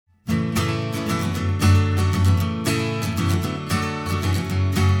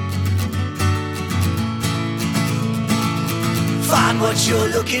what you're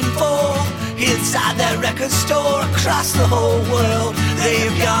looking for. Inside that record store, across the whole world,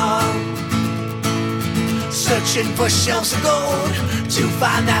 they've gone. Searching for shelves of gold to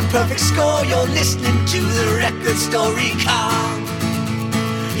find that perfect score. You're listening to the Record Store Recon.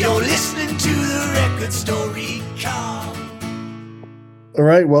 You're listening to the Record Store Recon. All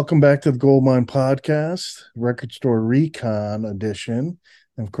right, welcome back to the Goldmine Podcast, Record Store Recon edition.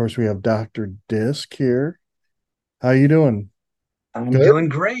 And of course, we have Dr. Disc here. How you doing? I'm Good? doing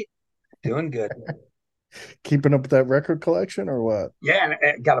great. Doing good. Keeping up with that record collection or what? Yeah, and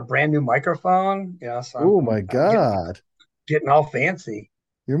I got a brand new microphone, so I'm, Oh I'm, my I'm getting God. getting all fancy.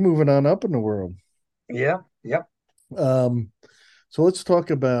 You're moving on up in the world. Yeah, yep, Um, so let's talk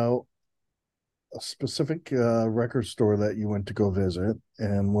about a specific record store that you went to go visit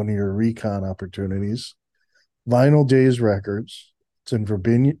and one of your recon opportunities. Vinyl Daze Records. It's in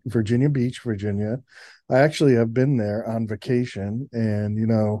Virginia Beach, Virginia. I actually have been there on vacation, and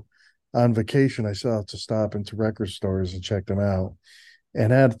on vacation I still have to stop into record stores and check them out.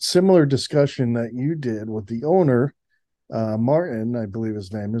 And had similar discussion that you did with the owner, Martin, I believe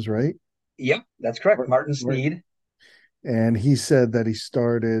his name is right. yep. That's correct. Martin Right. Sneed. And he said that he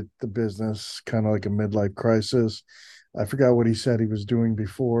started the business kind of like a midlife crisis. I forgot what he said he was doing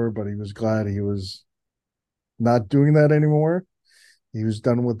before, but he was glad he was not doing that anymore. He was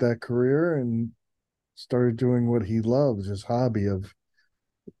done with that career and started doing what he loves, his hobby of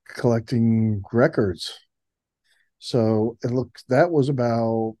collecting records. So it looks that was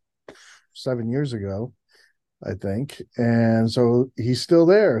about 7 years ago, I think. And so he's still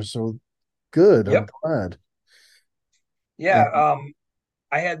there. So good. I'm Yep. glad. Yeah. And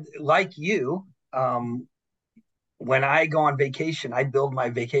I had like you. When I go on vacation, I build my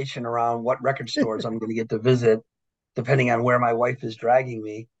vacation around what record stores I'm going to get to visit, depending on where my wife is dragging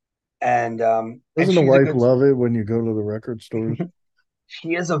me. And doesn't the she's a wife good. love it when you go to the record stores?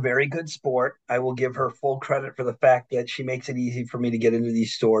 She is a very good sport. I will give her full credit for the fact that she makes it easy for me to get into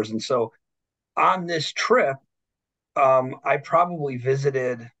these stores. And so on this trip, I probably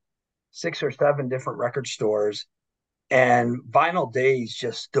visited 6 or 7 different record stores, and Vinyl Days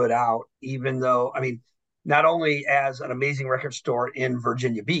just stood out, even though, I mean, not only as an amazing record store in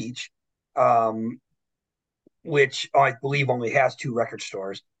Virginia Beach, um, which I believe only has 2 record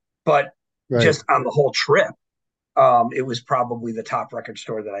stores, but Right. just on the whole trip, it was probably the top record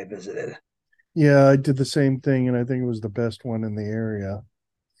store that I visited. Yeah, I did the same thing, and I think it was the best one in the area.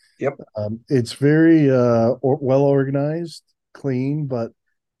 Yep. It's very well organized, clean, but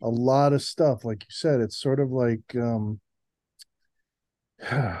a lot of stuff. Like you said, it's sort of like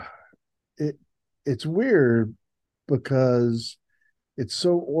it. It's weird because it's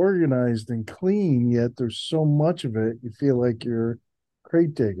so organized and clean, yet there's so much of it. You feel like you're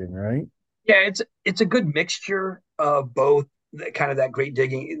crate digging, right? Yeah, it's a good mixture of both kind of that crate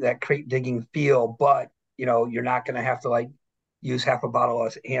digging feel, but you're not going to have to like use half a bottle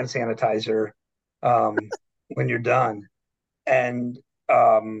of hand sanitizer when you're done. And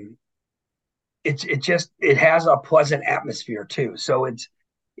um, it has a pleasant atmosphere too. So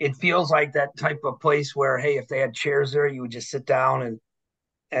it feels like that type of place where, hey, if they had chairs there, you would just sit down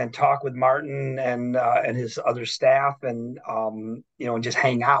and talk with Martin and his other staff, and just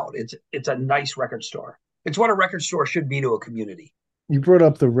hang out. It's a nice record store. It's what a record store should be to a community. You brought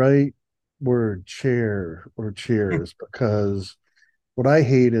up the right word, chair or chairs, because what I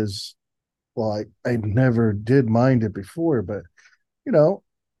hate is, well, I never did mind it before, but you know,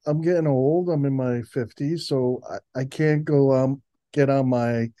 I'm getting old. I'm in my 50s, so I can't go get on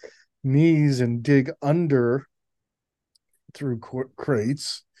my knees and dig under through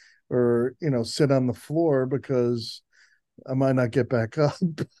crates or sit on the floor because I might not get back up.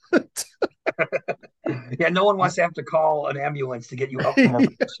 Yeah, no one wants to have to call an ambulance to get you up from a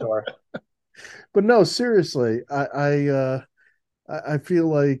record Yeah. store. But no, seriously, I feel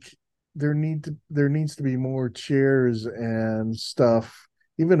like there needs to be more chairs and stuff,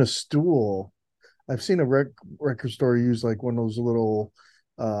 even a stool. I've seen a record store use like one of those little,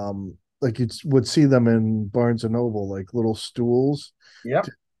 like you would see them in Barnes and Noble, like little stools Yep.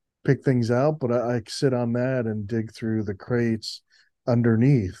 to pick things out. But I sit on that and dig through the crates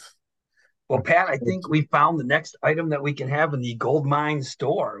underneath. Well, Because Pat, I think we found the next item that we can have in the gold mine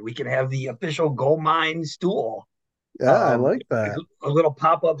store. We can have the official gold mine stool. yeah, I Um, like that. a little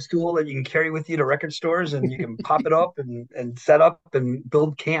pop-up stool that you can carry with you to record stores, and you can pop it up and set up and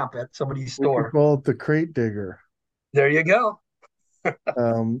build camp at somebody's We could store. call it the crate digger. There you go.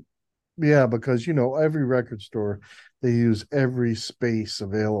 Um, yeah, because every record store they use every space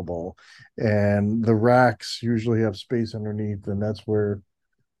available, and the racks usually have space underneath, and that's where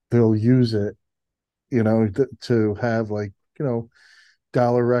they'll use it, to have like you know,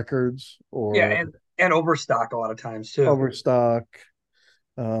 dollar records Yeah, or and overstock a lot of times too. overstock,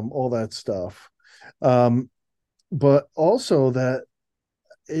 all that stuff. Um, but also that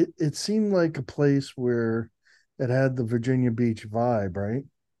it seemed like a place where it had the Virginia Beach vibe, right?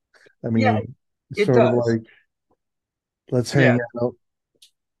 I Yeah, mean, it sort of does. like let's hang Yeah, out.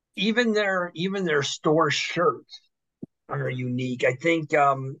 even their store shirts are unique. I think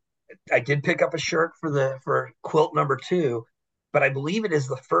I did pick up a shirt for quilt number two, but I believe it is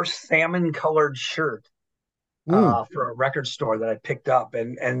the first salmon colored shirt Mm, for a record store that I picked up,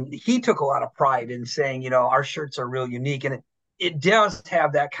 and he took a lot of pride in saying, our shirts are real unique, and it does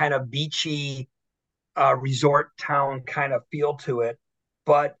have that kind of beachy resort town kind of feel to it.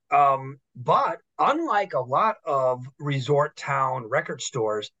 But unlike a lot of resort town record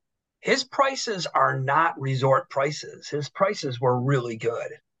stores, his prices are not resort prices. His prices were really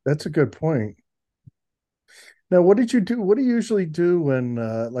good. that's a good point. Now, what did you do? What do you usually do when,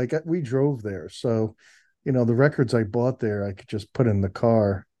 like, we drove there? So, the records I bought there, I could just put in the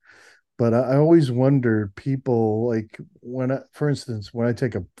car. But I always wondered, people like for instance, when I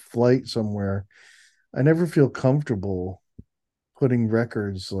take a flight somewhere, I never feel comfortable putting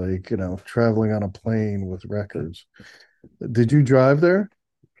records, like, traveling on a plane with records. Did you drive there?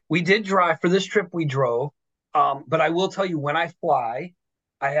 We did drive for this trip. We drove, but I will tell you when I fly,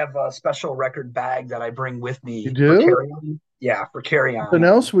 I have a special record bag that I bring with You me for do? carry on. Yeah, for carry Something on.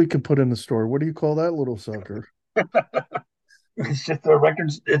 else we could put in the store. What do you call that little sucker? It's just a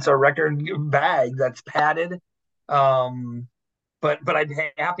record. It's a record bag that's padded. Um, but I'd be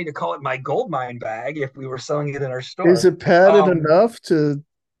happy to call it my gold mine bag if we were selling it in our Is store. it padded Um, enough to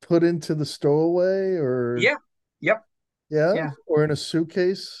put into the stowaway or yeah, yep, yeah, yeah. or in a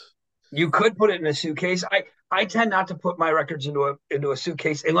suitcase? You could put it in a suitcase. I tend not to put my records into a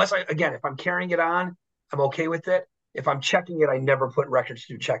suitcase unless if I'm carrying it on, I'm okay with it. If I'm checking it, I never put records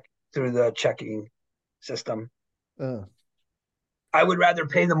through the checking system. Uh, I would rather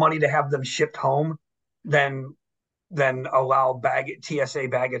pay the money to have them shipped home than allow TSA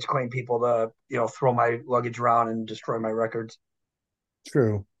baggage claim people to throw my luggage around and destroy my records.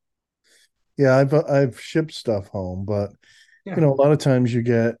 True. Yeah, I've shipped stuff home, but Yeah. a lot of times you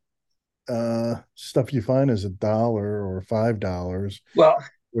get stuff you find is $1 or $5 Well,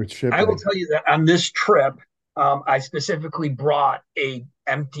 with I will shipping. tell you that on this trip, I specifically brought a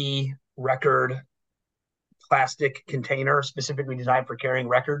empty record plastic container specifically designed for carrying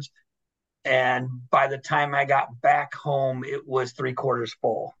records. And by the time I got back home, it was three-quarters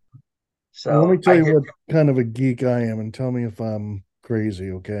full. Well, let So me tell I you did. what kind of a geek I am and tell me if I'm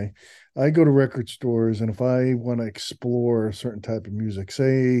crazy, okay? I go to record stores, and if I want to explore a certain type of music,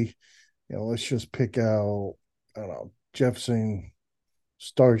 say, let's just pick out, I don't know, Jefferson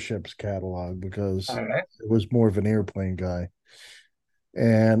Starship's catalog because All right. it was more of an airplane guy.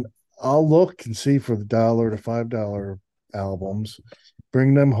 And I'll look and see for the $1 to $5 albums,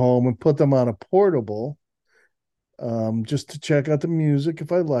 bring them home and put them on a portable, just to check out the music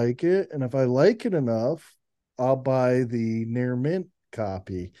if I like it. And if I like it enough, I'll buy the near mint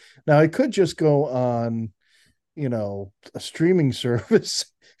copy. Now I could just go on, a streaming service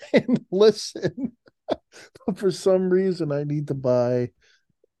and listen. But for some reason I need to buy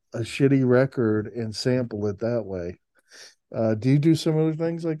a shitty record and sample it that way. Do you do similar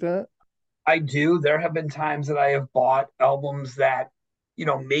things like that? I do. There have been times that I have bought albums that,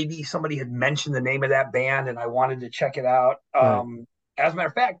 maybe somebody had mentioned the name of that band and I wanted to check it out. Right. As a matter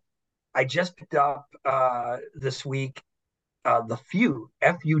of fact, I just picked up this week the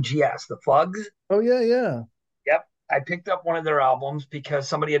Fugs, the Fugs. Oh yeah, yeah. Yep. I picked up one of their albums because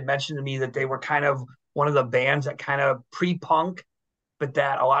somebody had mentioned to me that they were kind of one of the bands that kind of pre-punk, but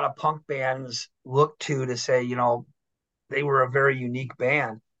that a lot of punk bands look to say, they were a very unique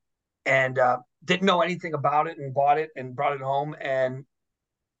band. And didn't know anything about it and bought it and brought it home and,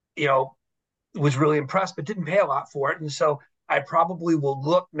 you know, was really impressed, but didn't pay a lot for it. And so I probably will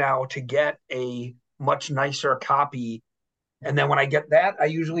look now to get a much nicer copy. And then when I get that, I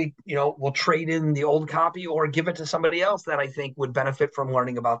usually, will trade in the old copy or give it to somebody else that I think would benefit from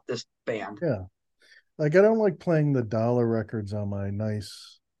learning about this band. Yeah. Like I don't like playing the dollar records on my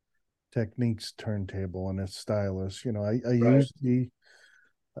nice Techniques turntable and its stylus. Right. I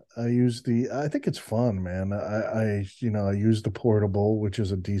think it's fun, man. I use the portable, which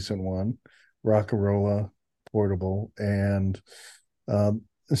is a decent one, Rockarola portable. And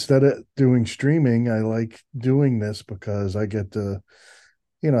instead of doing streaming, I like doing this because I get to,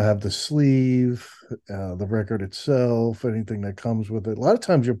 have the sleeve, the record itself, anything that comes with it. A lot of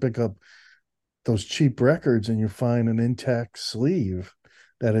times you'll pick up those cheap records and you find an intact sleeve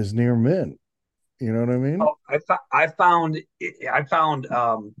that is near mint. You know what I mean? Oh, I found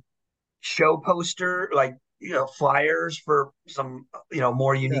show poster, like, flyers for some,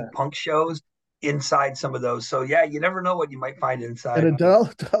 more Yeah. unique punk shows inside some of those. So yeah, you never know what you might find And a inside.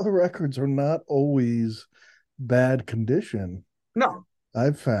 dollar records are not always bad condition. No.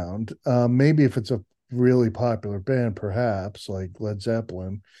 I've found maybe if it's a really popular band, perhaps like Led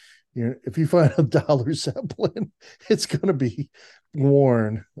Zeppelin. You know, if you find a dollar Zeppelin, it's going to be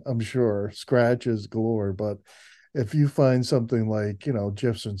worn, I'm sure, scratches galore. But if you find something like,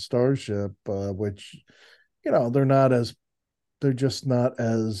 Gibson Starship, which, they're not as, they're just not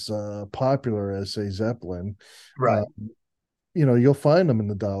as popular as, say, Zeppelin, uh, Right. you'll find them in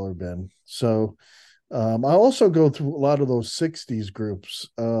the dollar bin. So I also go through a lot of those 60s groups,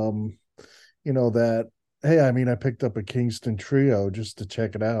 that, hey, I mean, I picked up a Kingston Trio just to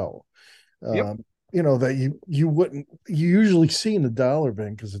check it out. Yep. um, that you wouldn't you usually see in the dollar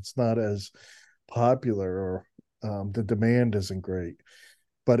bin because it's not as popular, or the demand isn't great.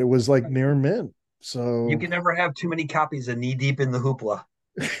 But it was like near mint. You So can never have too many copies of Knee Deep in the Hoopla.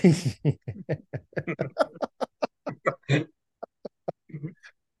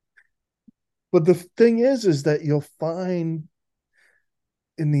 but the thing is that you'll find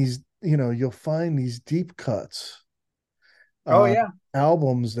these deep cuts, Oh uh, yeah.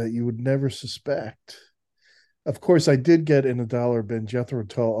 albums that you would never suspect. Of course, I did get in a dollar bin Jethro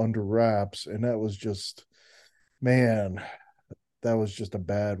Tull Under Wraps, and that was just, man, that was just a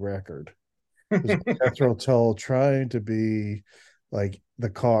bad record. It was Jethro Tull trying to be like the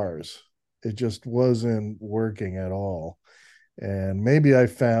Cars. It just wasn't working at all. And maybe I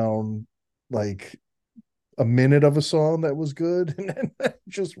found like a minute of a song that was good and then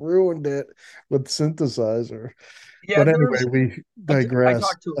just ruined it with synthesizer. Yeah, But anyway, we I digress.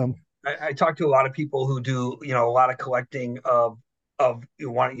 talked to I talked to a lot of people who do, a lot of collecting of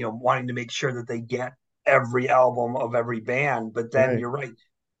wanting to make sure that they get every album of every band. But then Right. you're right.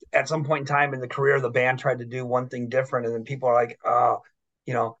 At some point in time in the career, the band tried to do one thing different, and then people are like, oh,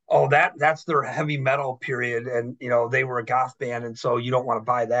 that's their heavy metal period, and they were a goth band, and so you don't want to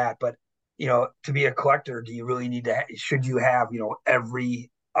buy that. But to be a collector, do you really need to? Should you have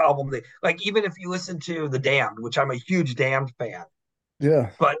every album? Like, even if you listen to the Damned, which I'm a huge Damned fan, Yeah.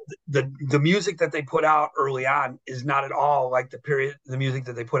 but the music that they put out early on is not at all like the music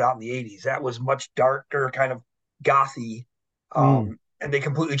that they put out in the 80s. That was much darker, kind of gothy. Mm, And they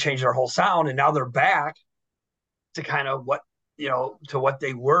completely changed their whole sound, and now they're back to kind of to what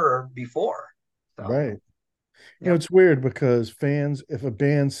they were before. So right. yeah. It's weird because fans, if a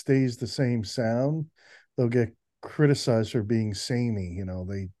band stays the same sound, they'll get criticized for being samey.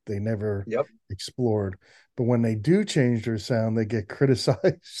 They never Yep. explored. But when they do change their sound, they get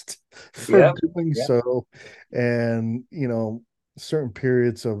criticized for Yep. doing Yep. so. And, certain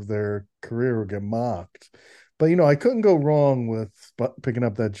periods of their career will get mocked. But, I couldn't go wrong with picking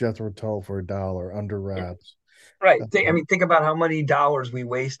up that Jethro Tull for $1 under wraps. Right. I Uh, mean, think about how many dollars we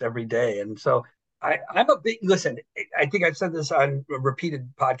waste every day. And so I'm a big listen. I think I've said this on a repeated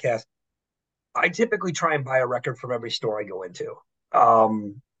podcast. I typically try and buy a record from every store I go into.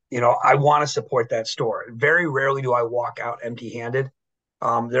 I want to support that store. Very rarely do I walk out empty-handed.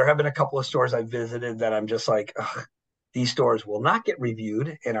 There have been a couple of stores I've visited that I'm just like, ugh, these stores will not get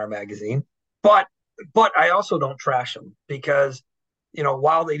reviewed in our magazine. But but I also don't trash them because,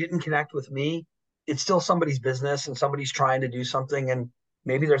 while they didn't connect with me, it's still somebody's business and somebody's trying to do something, and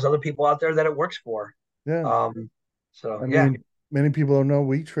maybe there's other people out there that it works for. yeah. Um, so I yeah, mean, many people don't know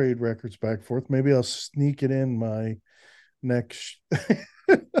we trade records back and forth. Maybe I'll sneak it in my next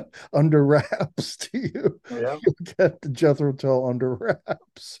under wraps to you. yeah. You'll get the Jethro Tull under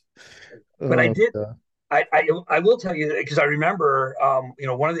wraps. But I Oh, did God. I will tell you because I remember,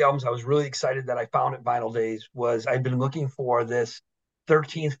 one of the albums I was really excited that I found at Vinyl Days was I'd been looking for this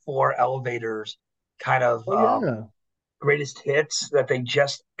 13th Floor Elevators kind of Oh, yeah. greatest hits that they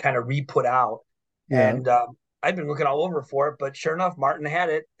just kind of re-put out, Yeah. and I'd been looking all over for it, but sure enough, Martin had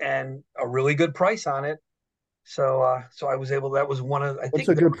it and a really good price on it. So I was able. That was one of What's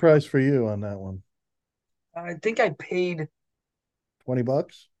a good price for you on that one? I think I paid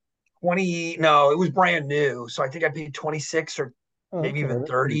 $20? 20. No, it was brand new, so I think I paid 26 or Oh, maybe okay. even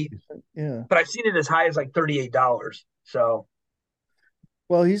That's pretty 30. decent. Yeah. But I've seen it as high as like $38. So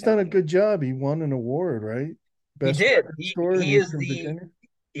Well, he's yeah, done a good job. He won an award, right? he Best did. record He store in he is Eastern the Virginia.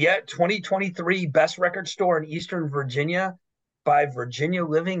 2023 best record store in Eastern Virginia by Virginia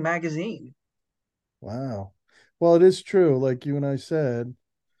Living magazine. Wow. Well, it is true. Like you and I said,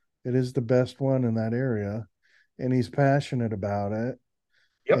 it is the best one in that area, and he's passionate about it.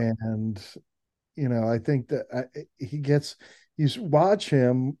 Yep. And I think that you watch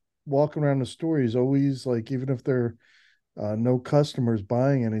him walking around the store, he's always like, even if there are no customers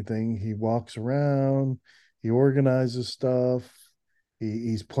buying anything, he walks around, he organizes stuff,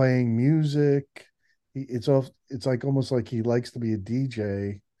 he's playing music. It's like almost like he likes to be a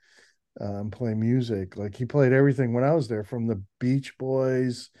DJ, play music. Like he played everything when I was there, from the Beach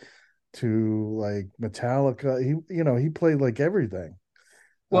Boys to like Metallica. He played like everything.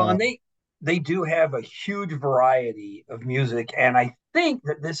 Well, Uh, and they do have a huge variety of music, and I think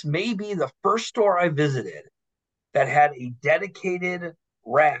that this may be the first store I visited that had a dedicated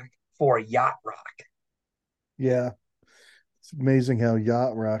rack for yacht rock. yeah, it's amazing how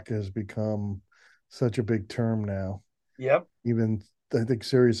yacht rock has become such a big term now. Yep. Even I think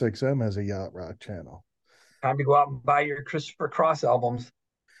Sirius XM has a yacht rock channel, Time to go out and buy your Christopher Cross albums.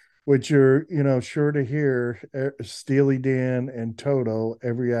 which you're sure to hear Steely Dan and Toto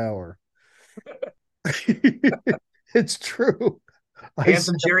every hour. It's true. I And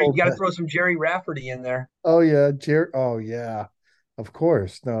some Jerry, you sampled got to that. throw some Jerry Rafferty in there. Oh yeah, Oh yeah, of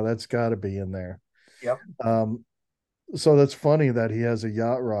course. No, that's got to be in there. Yep. Um, so that's funny that he has a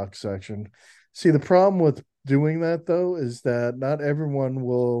yacht rock section. See, the problem with doing that though is that not everyone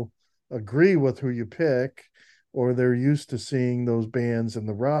will agree with who you pick, or they're used to seeing those bands in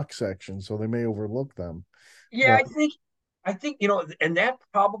the rock section, so they may overlook them. Yeah, But I think, and that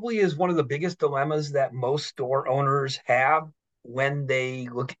probably is one of the biggest dilemmas that most store owners have when they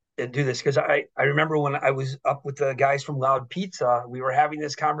look at do this. Because I remember when I was up with the guys from Loud Pizza, we were having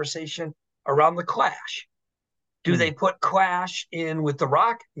this conversation around the Clash. Do hmm, they put Clash in with the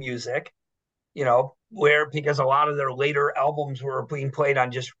rock music? Where because a lot of their later albums were being played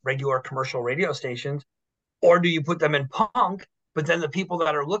on just regular commercial radio stations, or do you put them in punk? But then the people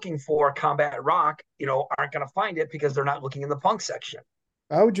that are looking for combat rock, aren't going to find it because they're not looking in the punk section.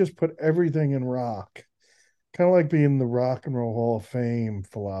 I would just put everything in rock, kind of like being the Rock and Roll Hall of Fame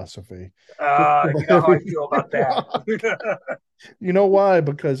philosophy. Just put You know how I everything feel in about that. rock. You know why?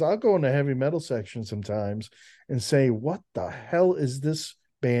 Because I'll go in the heavy metal section sometimes and say, what the hell is this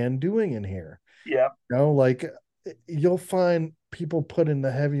band doing in here? Yeah. Like you'll find people put in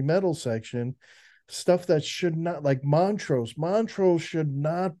the heavy metal section stuff that should not, like Montrose. Montrose should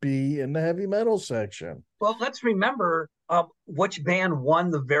not be in the heavy metal section. Well, let's remember which band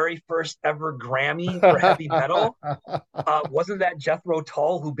won the very first ever Grammy for heavy metal. Wasn't that Jethro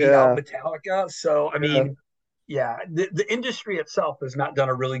Tull who beat out Yeah, Metallica? So, I yeah. mean, yeah, the industry itself has not done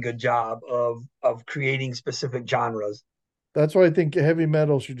a really good job of creating specific genres. That's why I think heavy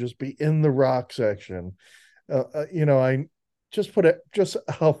metal should just be in the rock section. I just put it, just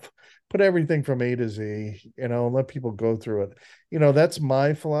help put everything from A to Z, and let people go through it. That's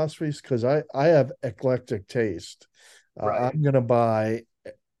my philosophies because I have eclectic taste. Right. I'm gonna buy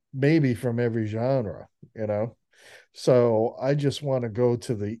maybe from every genre, you know. So I just want to go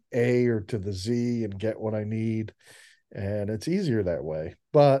to the A or to the Z and get what I need, and it's easier that way.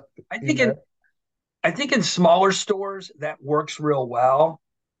 But I you think know, in I think in smaller stores that works real well.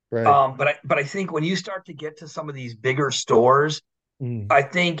 right? But I think when you start to get to some of these bigger stores, Mm. I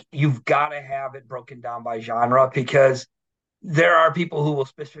think you've got to have it broken down by genre because there are people who will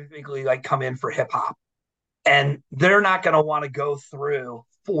specifically like come in for hip hop and they're not going to want to go through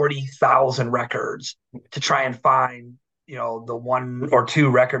 40,000 records to try and find, the one or two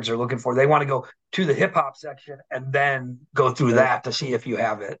records they're looking for. They want to go to the hip hop section and then go through Right. that to see if you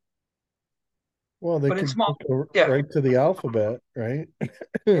have it. Well, they But in could small, just go yeah, right to the alphabet, right? I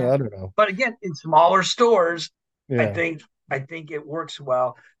yeah. don't know. But again, in smaller stores, I Yeah. think I think it works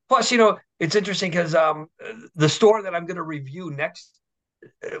well. Plus, it's interesting because the store that I'm going to review next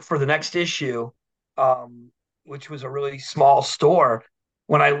for the next issue, um, which was a really small store.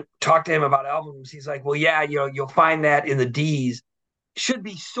 When I talked to him about albums, he's like, "Well, yeah, you'll find that in the D's. Should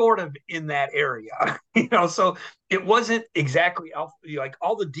be sort of in that area, So it wasn't exactly like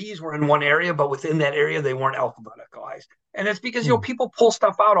all the D's were in one area, but within that area they weren't alphabeticalized. And it's because Hmm. people pull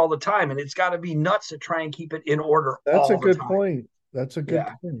stuff out all the time, and it's got to be nuts to try and keep it in order That's a all the good time. point. That's a good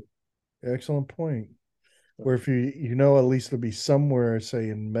Yeah, point. Excellent point. Where if at least it'll be somewhere, say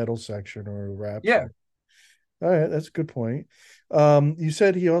in metal section or rap yeah, section. All right, that's a good point. You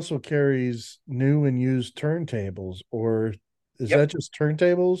said he also carries new and used turntables, or is yep. that just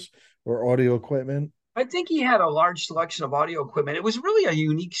turntables or audio equipment? I think he had a large selection of audio equipment. It was really a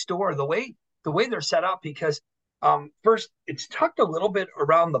unique store the way they're set up because first it's tucked a little bit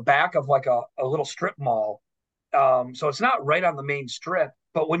around the back of like a little strip mall. So it's not right on the main strip,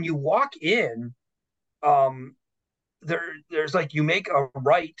 but when you walk in, um, there's like you make a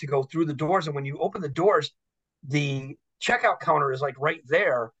right to go through the doors, and when you open the doors, the checkout counter is like right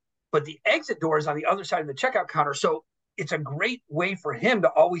there, but the exit door is on the other side of the checkout counter. So it's a great way for him to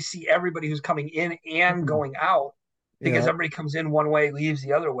always see everybody who's coming in and Mm. going out, because Yeah, everybody comes in one way, leaves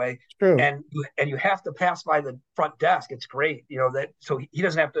the other way, it's true. and you have to pass by the front desk. It's great, that so he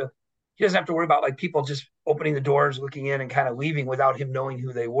doesn't have to worry about like people just opening the doors, looking in, and kind of leaving without him knowing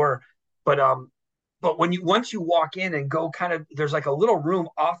who they were. But when you once you walk in and go kind of, there's like a little room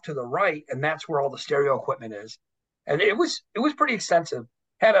off to the right, and that's where all the stereo equipment is, and it was pretty extensive.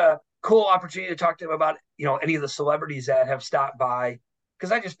 Had a cool opportunity to talk to him about any of the celebrities that have stopped by,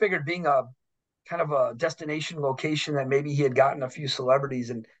 because I just figured, being a kind of a destination location, that maybe he had gotten a few celebrities.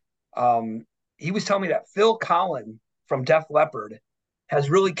 And um, he was telling me that Phil Collin from Def Leppard has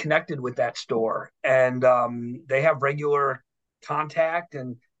really connected with that store, and they have regular contact,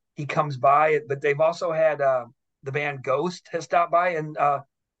 and he comes by. But they've also had the band Ghost has stopped by, and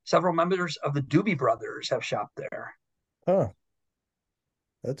several members of the Doobie Brothers have shopped there. Huh.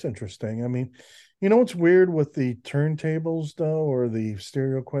 That's interesting. I mean, you know what's weird with the turntables though, or the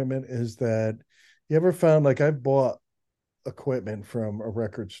stereo equipment, is that you ever found, like, I bought equipment from a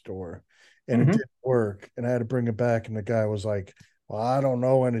record store and it Mm-hmm. didn't work and I had to bring it back and the guy was like, "Well, I don't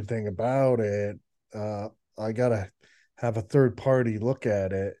know anything about it. Uh I gotta have a third party look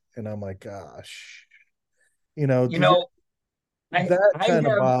at it." And I'm like, gosh, You know, I that I kind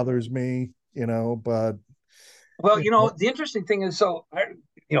of have bothers me, but Well, you know, the interesting thing is, so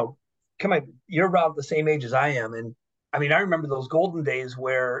you know, come on, you're about the same age as I am, and I mean, I remember those golden days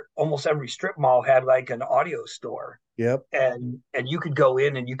where almost every strip mall had like an audio store, yep. and you could go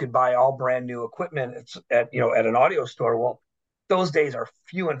in and you could buy all brand new equipment at an audio store. Well, those days are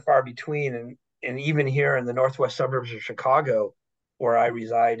few and far between, and even here in the northwest suburbs of Chicago, where I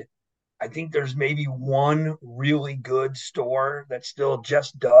reside, I think there's maybe one really good store that still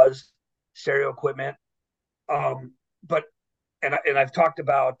just does stereo equipment. But I've talked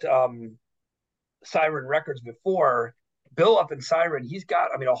about Siren Records before. Bill up in Siren, he's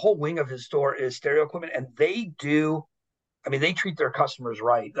got, I mean, a whole wing of his store is stereo equipment, and they do. I mean, they treat their customers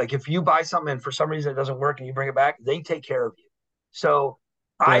right. Like, if you buy something and for some reason it doesn't work and you bring it back, they take care of you. So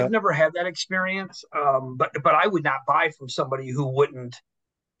Yeah, I've never had that experience, but I would not buy from somebody who wouldn't,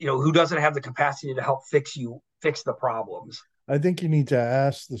 who doesn't have the capacity to help fix the problems. I think you need to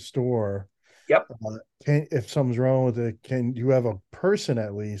ask the store, Yep. can, if something's wrong with it, can you have a person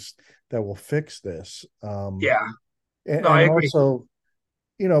at least that will fix this? Yeah. And, No, I agree. also,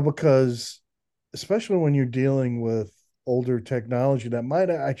 because especially when you're dealing with older technology that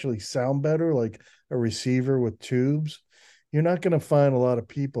might actually sound better, like a receiver with tubes, you're not going to find a lot of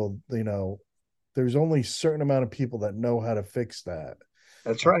people, there's only a certain amount of people that know how to fix that,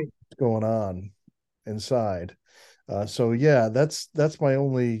 That's right. what's going on inside. So yeah, that's my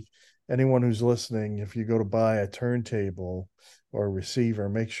only, anyone who's listening, if you go to buy a turntable or a receiver,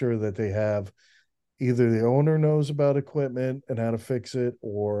 make sure that they have, either the owner knows about equipment and how to fix it,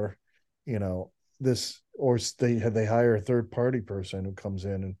 or you know this, or they hire a third party person who comes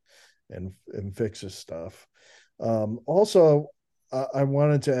in and fixes stuff. Also, I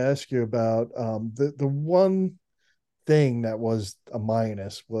wanted to ask you about, the one thing that was a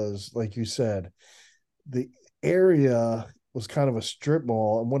minus was, like you said, the area was kind of a strip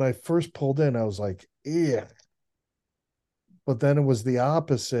mall, and when I first pulled in I was like, yeah, but then it was the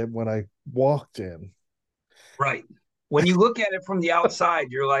opposite when I walked in. Right. When you look at it from the outside,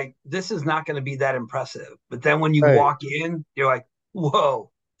 you're like, this is not going to be that impressive. But then when you Right. walk in, you're like, whoa,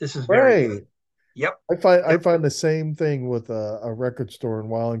 this is very good. Right. Yep. I Yep. find the same thing with a record store in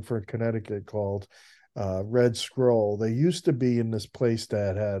Wallingford, Connecticut called Red Scroll. They used to be in this place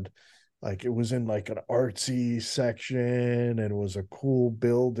that had, like, it was in like an artsy section and it was a cool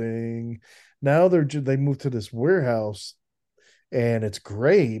building. Now they moved to this warehouse and it's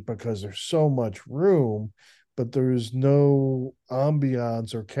great because there's so much room, but there's no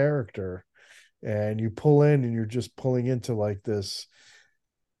ambiance or character. And you pull in and you're just pulling into like this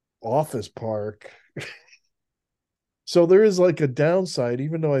office park. So there is like a downside,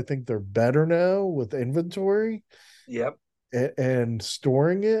 even though I think they're better now with inventory Yep. and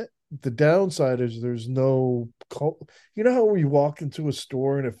storing it. The downside is there's no, you know how we walk into a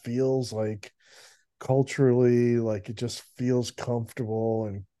store and it feels like culturally, like it just feels comfortable,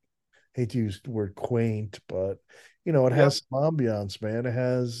 and hate to use the word quaint, but it Yep. has some ambiance, man. It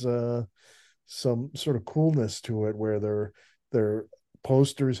has some sort of coolness to it where there are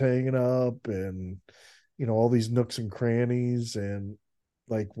posters hanging up, and all these nooks and crannies, and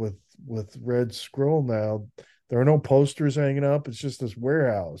like with Red Scroll now, there are no posters hanging up. It's just this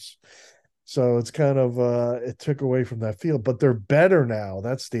warehouse. So it's kind of, it took away from that feel, but they're better now.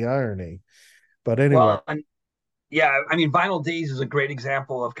 That's the irony. But anyway, Well, and yeah, I mean, Vinyl Days is a great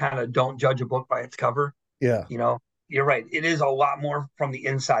example of kind of don't judge a book by its cover. yeah. You know, you're right. It is a lot more from the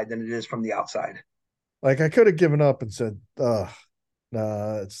inside than it is from the outside. Like I could have given up and said, nah,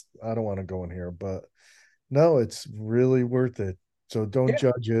 I don't want to go in here, but no, it's really worth it. So don't Yeah,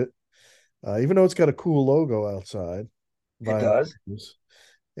 judge it. Even though it's got a cool logo outside. it Vinyl. does.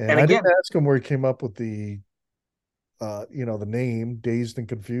 And And I didn't again, ask him where he came up with the the name, Dazed and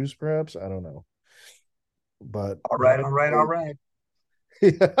Confused, perhaps. I don't know. But all right, all right, all right.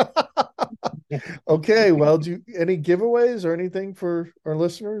 Okay, well, any giveaways or anything for our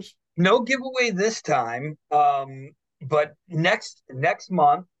listeners? No giveaway this time. But next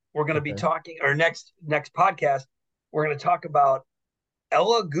month we're going to be Okay. talking, or next podcast we're going to talk about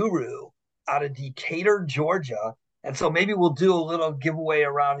Ella Guru out of Decatur, Georgia, and so maybe we'll do a little giveaway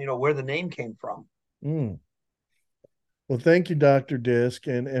around where the name came from. Mm. Well, thank you, Dr. Disc.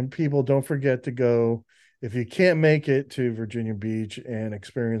 And people, don't forget to go, if you can't make it to Virginia Beach and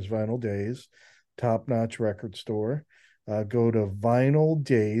experience Vinyl Daze, top-notch record store, go to Vinyl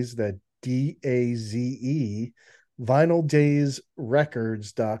Daze, that DAZE,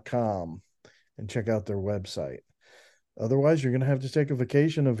 vinyldazrecords.com, and check out their website. Otherwise, you're going to have to take a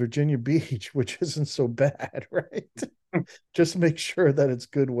vacation to Virginia Beach, which isn't so bad, right? Just make sure that it's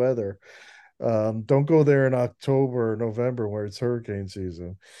good weather. Don't go there in October or November where it's hurricane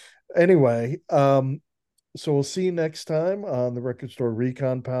season. Anyway, so we'll see you next time on the Record Store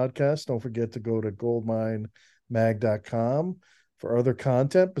Recon podcast. Don't forget to go to goldminemag.com for other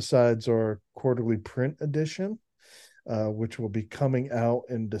content besides our quarterly print edition, which will be coming out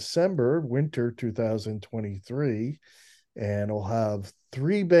in December, winter 2023. And it'll have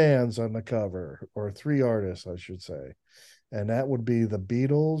 3 bands on the cover, or 3 artists, I should say. And that would be the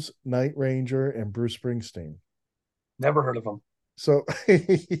Beatles, Night Ranger, and Bruce Springsteen. Never heard of them. So,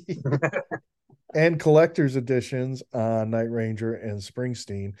 and collector's editions on Night Ranger and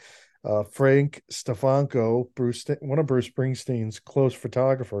Springsteen. Frank Stefanko, one of Bruce Springsteen's close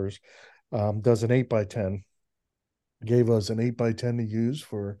photographers, does an 8x10. Gave us an 8x10 to use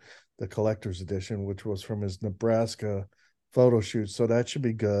for the collector's edition, which was from his Nebraska photo shoot. So that should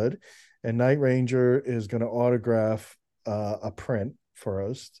be good. And Night Ranger is going to autograph a print for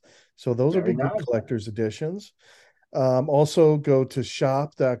us. So those will be good collector's editions. Also go to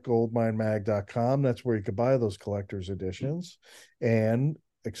shop.goldminemag.com. That's where you can buy those collector's editions and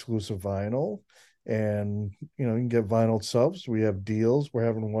exclusive vinyl. And you can get vinyl subs. We have deals. We're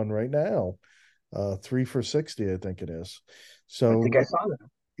having one right now. 3 for $60, I think it is. So I think I saw that.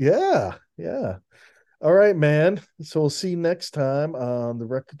 Yeah. All right, man. So we'll see you next time on the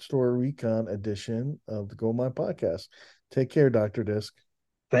Record Store Recon edition of the Goldmine Podcast. Take care, Dr. Disc.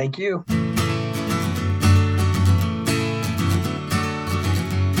 Thank you.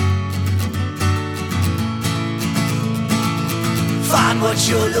 Find what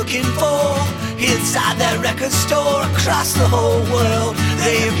you're looking for inside that record store. Across the whole world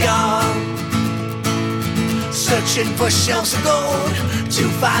they've gone, searching for shelves of gold to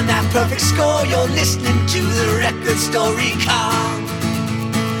find that perfect score. You're listening to the Record Store Recon.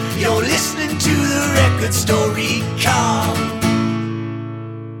 You're listening to the Record Store Recon.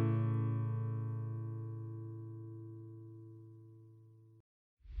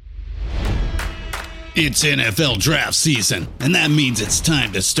 It's NFL draft season, and that means it's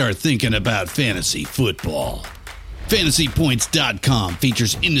time to start thinking about fantasy football. FantasyPoints.com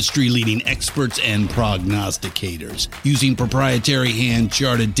features industry-leading experts and prognosticators using proprietary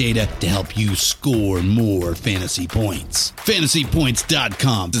hand-charted data to help you score more fantasy points.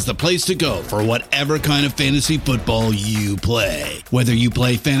 FantasyPoints.com is the place to go for whatever kind of fantasy football you play. Whether you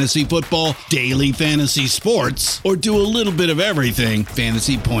play fantasy football, daily fantasy sports, or do a little bit of everything,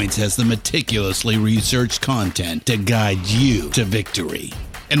 Fantasy Points has the meticulously researched content to guide you to victory.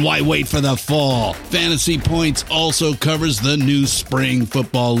 And why wait for the fall? Fantasy Points also covers the new spring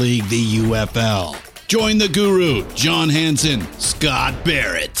football league, the UFL. Join the guru, John Hansen, Scott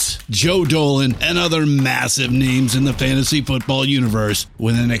Barrett, Joe Dolan, and other massive names in the fantasy football universe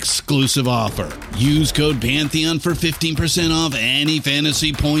with an exclusive offer. Use code Pantheon for 15% off any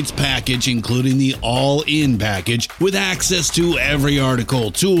Fantasy Points package, including the all-in package, with access to every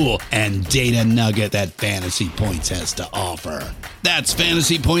article, tool, and data nugget that Fantasy Points has to offer. That's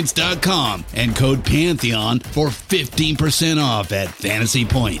FantasyPoints.com and code Pantheon for 15% off at Fantasy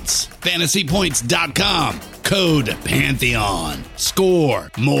Points. FantasyPoints.com, code Pantheon.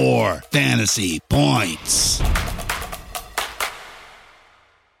 Score more fantasy points.